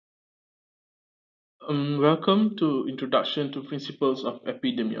Welcome to Introduction to Principles of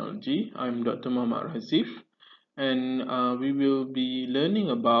Epidemiology. I'm Dr. Muhammad Razif, and we will be learning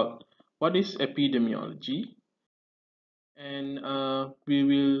about what is epidemiology, and we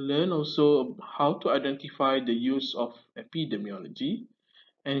will learn also how to identify the use of epidemiology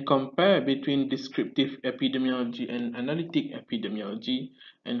and compare between descriptive epidemiology and analytic epidemiology.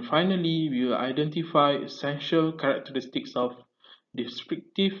 And finally, we will identify essential characteristics of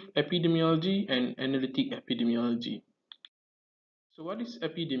descriptive epidemiology and analytic epidemiology. So, what is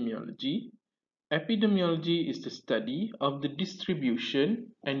epidemiology? Epidemiology is the study of the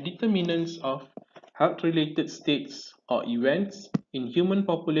distribution and determinants of health-related states or events in human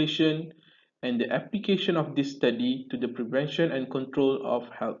population and the application of this study to the prevention and control of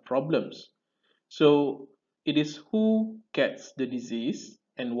health problems. So it is who gets the disease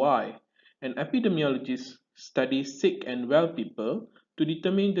and why. And epidemiologists study sick and well people to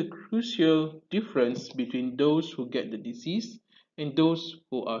determine the crucial difference between those who get the disease and those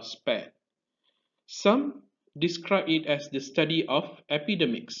who are spared. Some describe it as the study of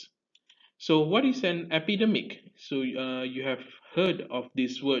epidemics. So, what is an epidemic? So, you have heard of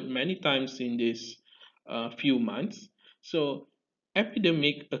this word many times in this few months. So,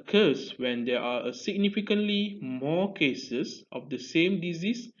 epidemic occurs when there are a significantly more cases of the same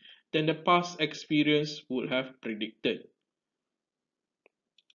disease than the past experience would have predicted.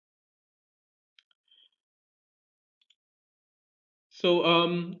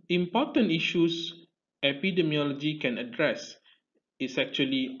 So, important issues epidemiology can address is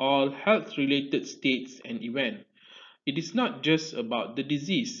actually all health related states and events. It is not just about the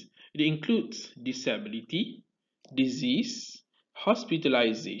disease, it includes disability, disease,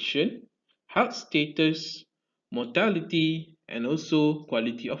 hospitalization, health status, mortality, and also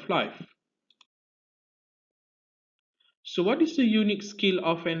quality of life. So, what is the unique skill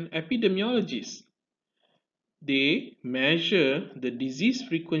of an epidemiologist? They measure the disease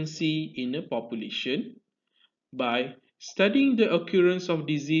frequency in a population by studying the occurrence of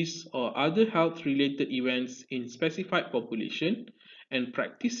disease or other health-related events in specified population and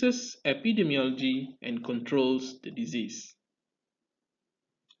practices epidemiology and controls the disease.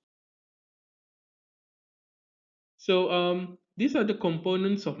 So these are the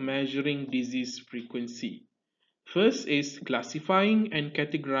components of measuring disease frequency. First is classifying and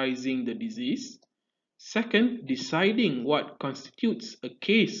categorizing the disease. Second, deciding what constitutes a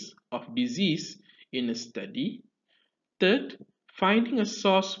case of disease in a study. Third, finding a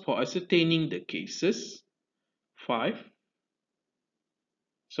source for ascertaining the cases. Five,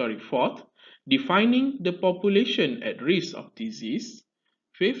 Fourth, defining the population at risk of disease.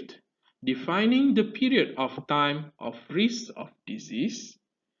 Fifth, defining the period of time of risk of disease.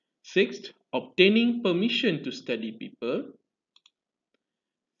 Sixth, obtaining permission to study people.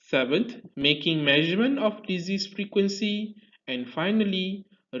 Seventh, making measurement of disease frequency. And finally,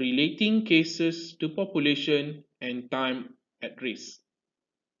 relating cases to population and time at risk.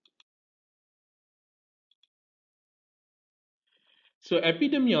 So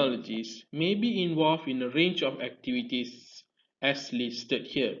epidemiologists may be involved in a range of activities as listed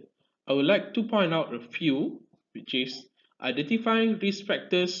here. I would like to point out a few, which is identifying risk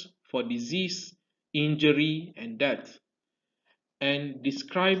factors for disease, injury, and death, and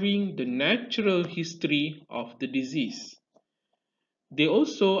describing the natural history of the disease. They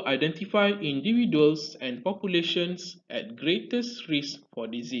also identify individuals and populations at greatest risk for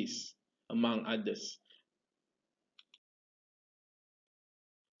disease, among others.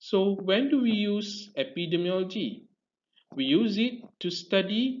 So when do we use epidemiology? We use it to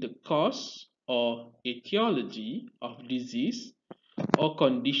study the cause or etiology of disease or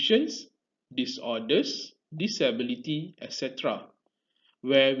conditions, disorders, disability, etc.,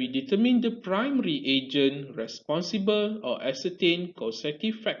 where we determine the primary agent responsible or ascertain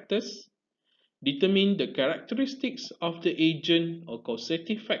causative factors, determine the characteristics of the agent or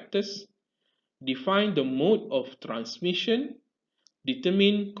causative factors, define the mode of transmission,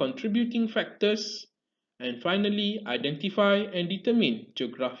 determine contributing factors, and finally identify and determine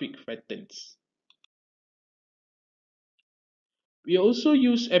geographic patterns. We also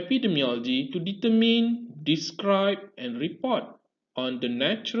use epidemiology to determine, describe, and report on the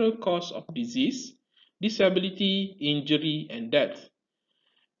natural cause of disease, disability, injury, and death,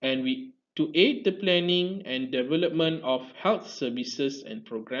 and we to aid the planning and development of health services and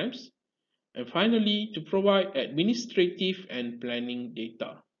programs, and finally to provide administrative and planning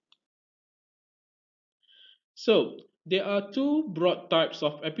data. So, there are two broad types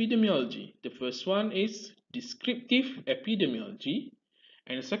of epidemiology. The first one is descriptive epidemiology,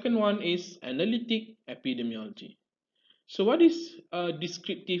 and the second one is analytic epidemiology. So, what is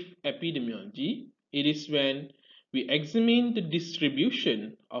descriptive epidemiology? It is when we examine the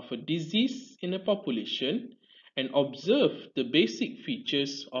distribution of a disease in a population and observe the basic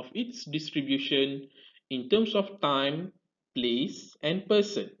features of its distribution in terms of time, place, and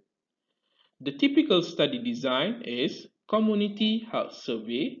person. The typical study design is community health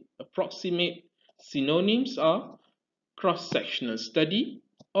survey. Approximate synonyms are cross-sectional study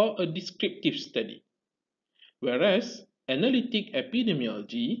or a descriptive study, whereas analytic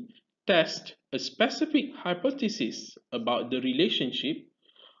epidemiology tests a specific hypothesis about the relationship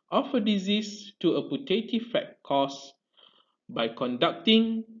of a disease to a putative fact caused by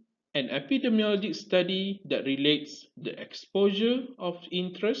conducting an epidemiologic study that relates the exposure of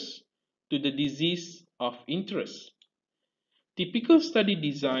interest to the disease of interest. Typical study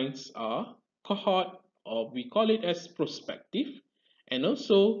designs are cohort, or we call it as prospective, and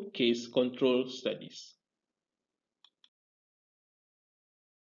also case control studies.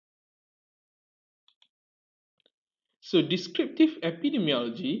 So descriptive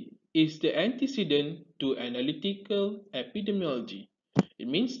epidemiology is the antecedent to analytical epidemiology. It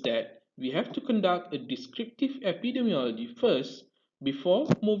means that we have to conduct a descriptive epidemiology first before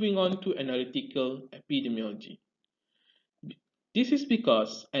moving on to analytical epidemiology. This is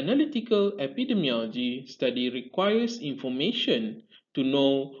because analytical epidemiology study requires information to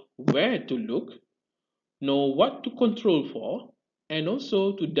know where to look, know what to control for, and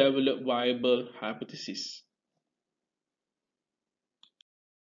also to develop viable hypotheses.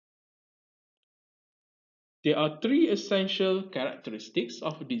 There are three essential characteristics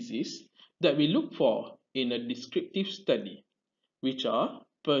of disease that we look for in a descriptive study, which are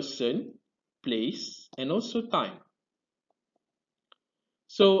person, place, and also time.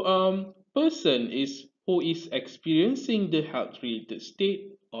 So, person is who is experiencing the health-related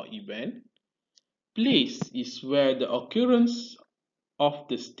state or event. Place is where the occurrence of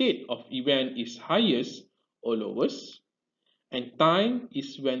the state of event is highest or lowest, and time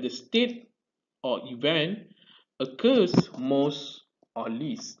is when the state or event occurs most or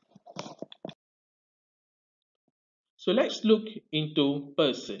least. So let's look into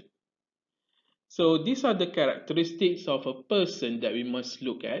person. So these are the characteristics of a person that we must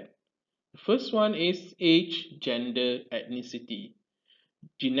look at. The first one is age, gender, ethnicity,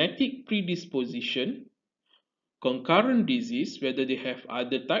 genetic predisposition, concurrent disease, whether they have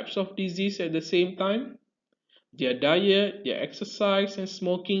other types of disease at the same time, their diet, their exercise and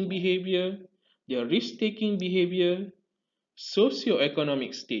smoking behavior, their risk-taking behavior,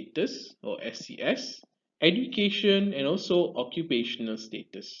 socioeconomic status or SES, education, and also occupational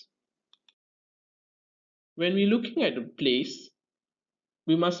status. When we're looking at the place,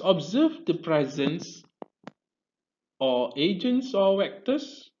 we must observe the presence or agents or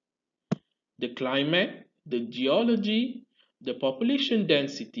vectors, the climate, the geology, the population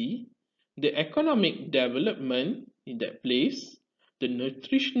density, the economic development in that place, the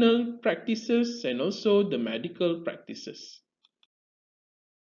nutritional practices, and also the medical practices.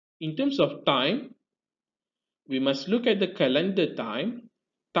 In terms of time, we must look at the calendar time,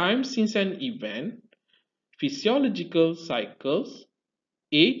 time since an event, physiological cycles,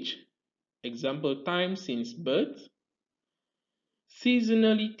 age, example time since birth,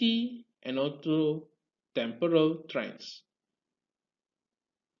 seasonality, and also temporal trends.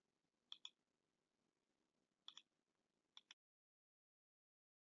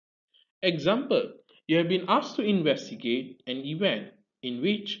 Example, you have been asked to investigate an event in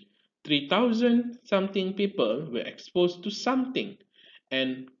which 3,000 something people were exposed to something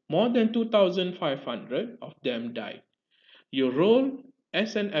and more than 2,500 of them died. Your role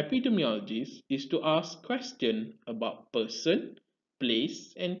as an epidemiologist is to ask questions about person,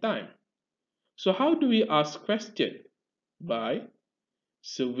 place, and time. So how do we ask questions? By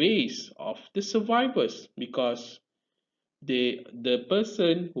surveys of the survivors, because the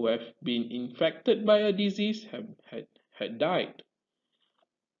person who have been infected by a disease had died.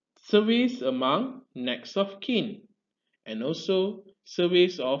 Surveys among next of kin, and also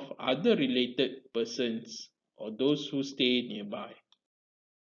surveys of other related persons or those who stay nearby.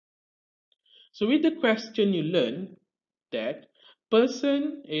 So with the question you learn that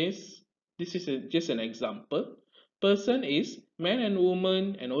person is, this is just an example, person is man and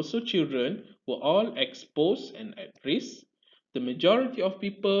woman and also children were all exposed and at risk. The majority of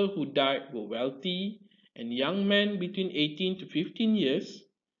people who died were wealthy and young men between 18 to 15 years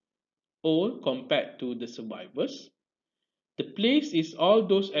old compared to the survivors. The place is all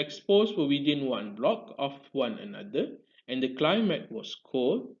those exposed were within one block of one another, and the climate was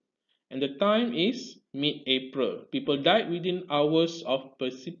cold, and the time is mid-April. People died within hours of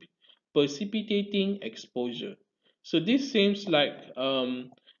precipitating exposure. So this seems like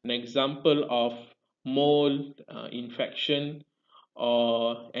an example of mold infection,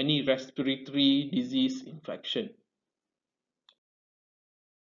 or any respiratory disease infection.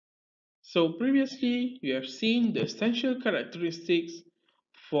 So previously, you have seen the essential characteristics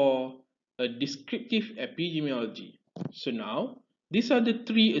for a descriptive epidemiology. So now, these are the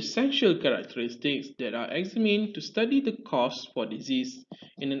three essential characteristics that are examined to study the cause for disease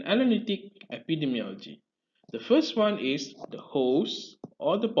in an analytic epidemiology. The first one is the host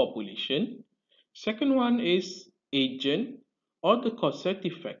or the population. Second one is agent or the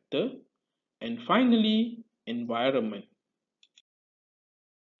causative factor. And finally, environment.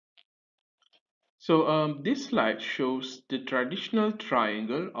 So this slide shows the traditional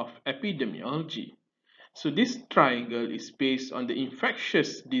triangle of epidemiology. So this triangle is based on the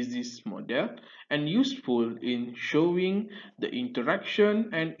infectious disease model and useful in showing the interaction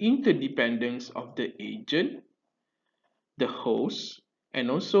and interdependence of the agent, the host,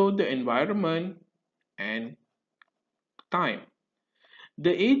 and also the environment and time.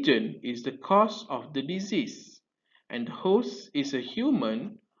 The agent is the cause of the disease, and the host is a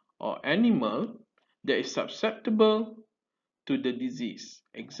human or animal that is susceptible to the disease.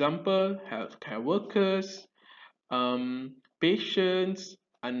 Example, healthcare workers, patients,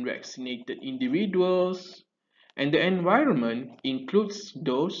 unvaccinated individuals, and the environment includes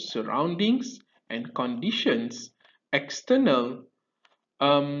those surroundings and conditions external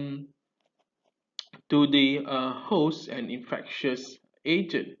um, to the host and infectious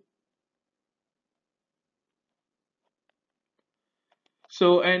agent.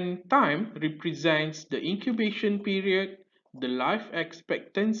 So, and time represents the incubation period, the life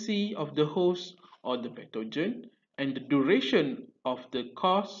expectancy of the host or the pathogen, and the duration of the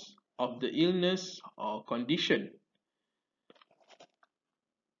cause of the illness or condition.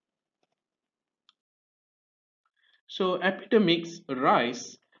 So, epidemics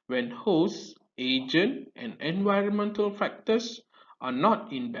arise when host, agent, and environmental factors are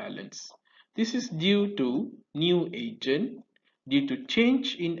not in balance. This is due to new agent, due to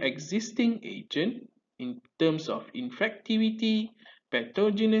change in existing agent in terms of infectivity,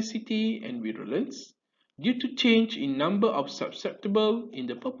 pathogenicity, and virulence, due to change in number of susceptible in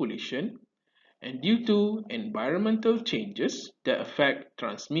the population, and due to environmental changes that affect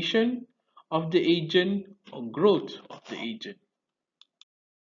transmission of the agent or growth of the agent.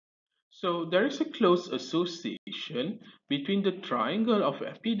 So there is a close association between the triangle of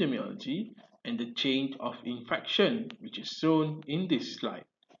epidemiology and the chain of infection, which is shown in this slide.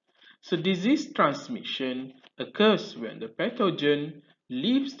 So disease transmission occurs when the pathogen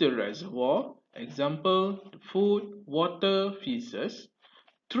leaves the reservoir, example, food, water, feces,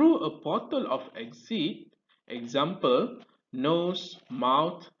 through a portal of exit, example, nose,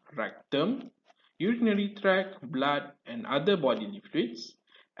 mouth, rectum, urinary tract, blood, and other bodily fluids,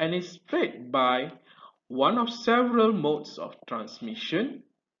 and is spread by one of several modes of transmission.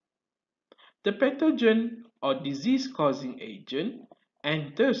 The pathogen or disease-causing agent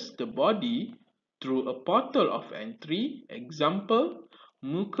enters the body through a portal of entry, example,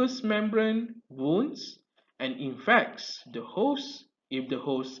 mucous membrane, wounds, and infects the host if the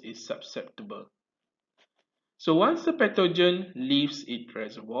host is susceptible. So once the pathogen leaves its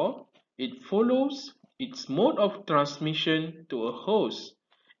reservoir, it follows its mode of transmission to a host,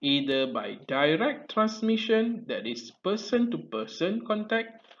 either by direct transmission, that is person-to-person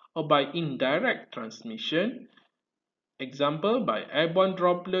contact, or by indirect transmission, example by airborne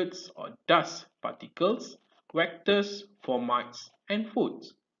droplets or dust particles, vectors, fomites, and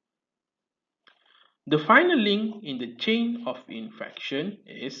foods. The final link in the chain of infection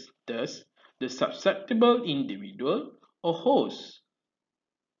is thus the susceptible individual or host.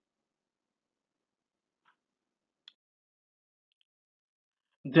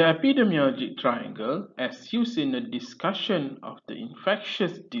 The epidemiologic triangle, as used in the discussion of the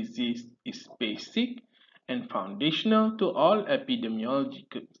infectious disease, is basic and foundational to all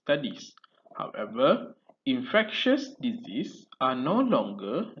epidemiological studies. However, infectious diseases are no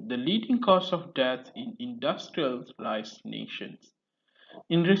longer the leading cause of death in industrialized nations.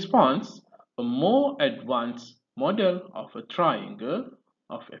 In response, a more advanced model of a triangle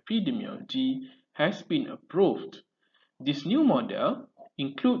of epidemiology has been approved. This new model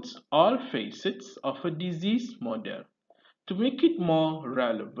includes all facets of a disease model to make it more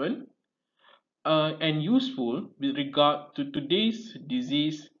relevant and useful with regard to today's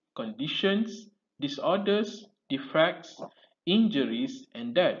disease conditions, disorders, defects, injuries,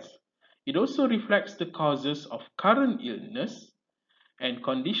 and deaths. It also reflects the causes of current illness and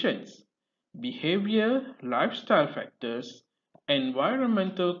conditions, behavior, lifestyle factors,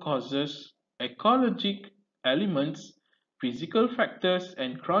 environmental causes, ecologic elements, physical factors,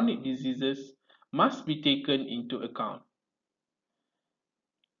 and chronic diseases must be taken into account.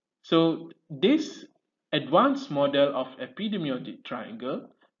 So this advanced model of epidemiologic triangle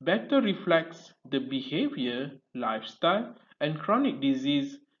better reflects the behavior, lifestyle, and chronic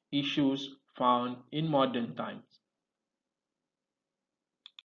disease issues found in modern times.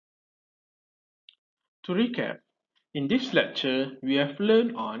 To recap, in this lecture, we have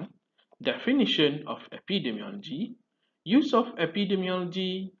learned on definition of epidemiology, use of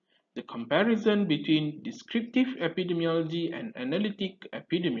epidemiology, the comparison between descriptive epidemiology and analytic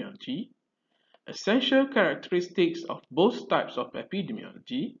epidemiology, essential characteristics of both types of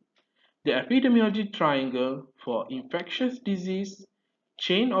epidemiology, the epidemiology triangle for infectious disease,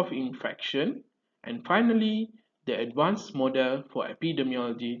 chain of infection, and finally, the advanced model for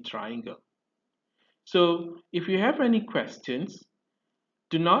epidemiology triangle. So, if you have any questions,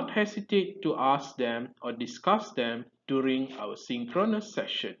 do not hesitate to ask them or discuss them during our synchronous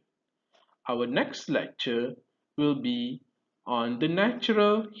session. Our next lecture will be on the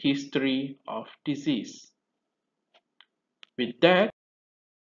natural history of disease. With that,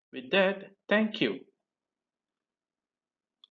 thank you.